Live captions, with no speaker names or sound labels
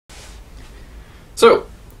So,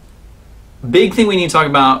 big thing we need to talk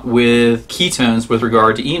about with ketones with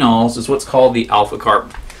regard to enols is what's called the alpha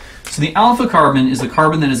carbon. So the alpha carbon is the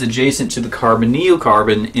carbon that is adjacent to the carbonyl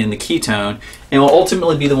carbon in the ketone and will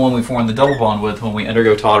ultimately be the one we form the double bond with when we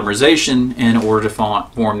undergo tautomerization in order to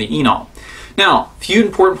form the enol. Now, a few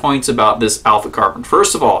important points about this alpha carbon.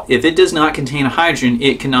 First of all, if it does not contain a hydrogen,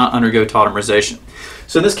 it cannot undergo tautomerization.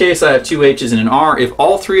 So in this case, I have two H's and an R. If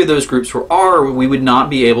all three of those groups were R, we would not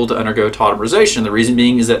be able to undergo tautomerization. The reason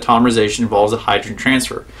being is that tautomerization involves a hydrogen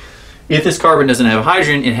transfer. If this carbon doesn't have a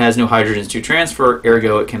hydrogen, it has no hydrogens to transfer,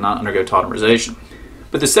 ergo it cannot undergo tautomerization.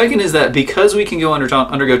 But the second is that because we can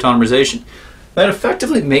undergo tautomerization, that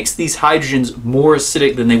effectively makes these hydrogens more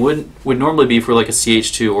acidic than they would normally be for like a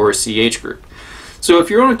CH2 or a CH group. So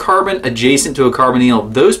if you're on a carbon adjacent to a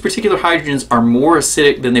carbonyl, those particular hydrogens are more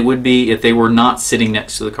acidic than they would be if they were not sitting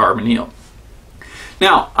next to the carbonyl.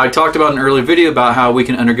 Now, I talked about in an earlier video about how we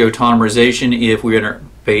can undergo tautomerization if we're in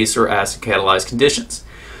base or acid catalyzed conditions.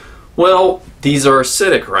 Well, these are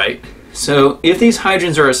acidic, right? So if these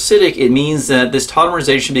hydrogens are acidic, it means that this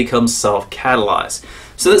tautomerization becomes self-catalyzed.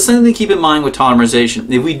 So that's something to keep in mind with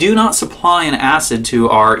tautomerization. If we do not supply an acid to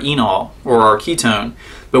our enol or our ketone,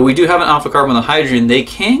 but we do have an alpha carbon with a hydrogen, they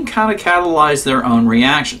can kind of catalyze their own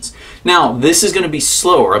reactions. Now, this is going to be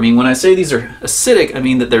slower. I mean, when I say these are acidic, I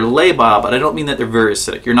mean that they're labile, but I don't mean that they're very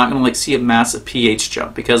acidic. You're not going to like see a massive pH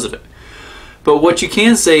jump because of it. But what you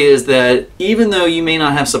can say is that even though you may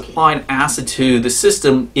not have supplied acid to the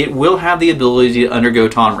system, it will have the ability to undergo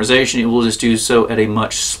tautomerization. It will just do so at a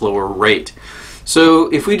much slower rate. So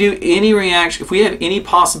if we do any reaction, if we have any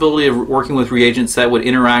possibility of working with reagents that would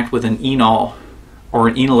interact with an enol or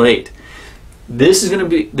an enolate, this is going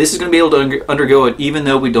to be able to undergo it even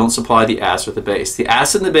though we don't supply the acid or the base. The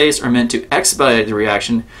acid and the base are meant to expedite the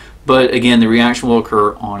reaction, but again, the reaction will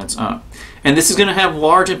occur on its own. And this is going to have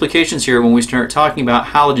large implications here when we start talking about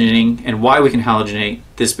halogenating and why we can halogenate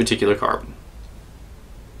this particular carbon.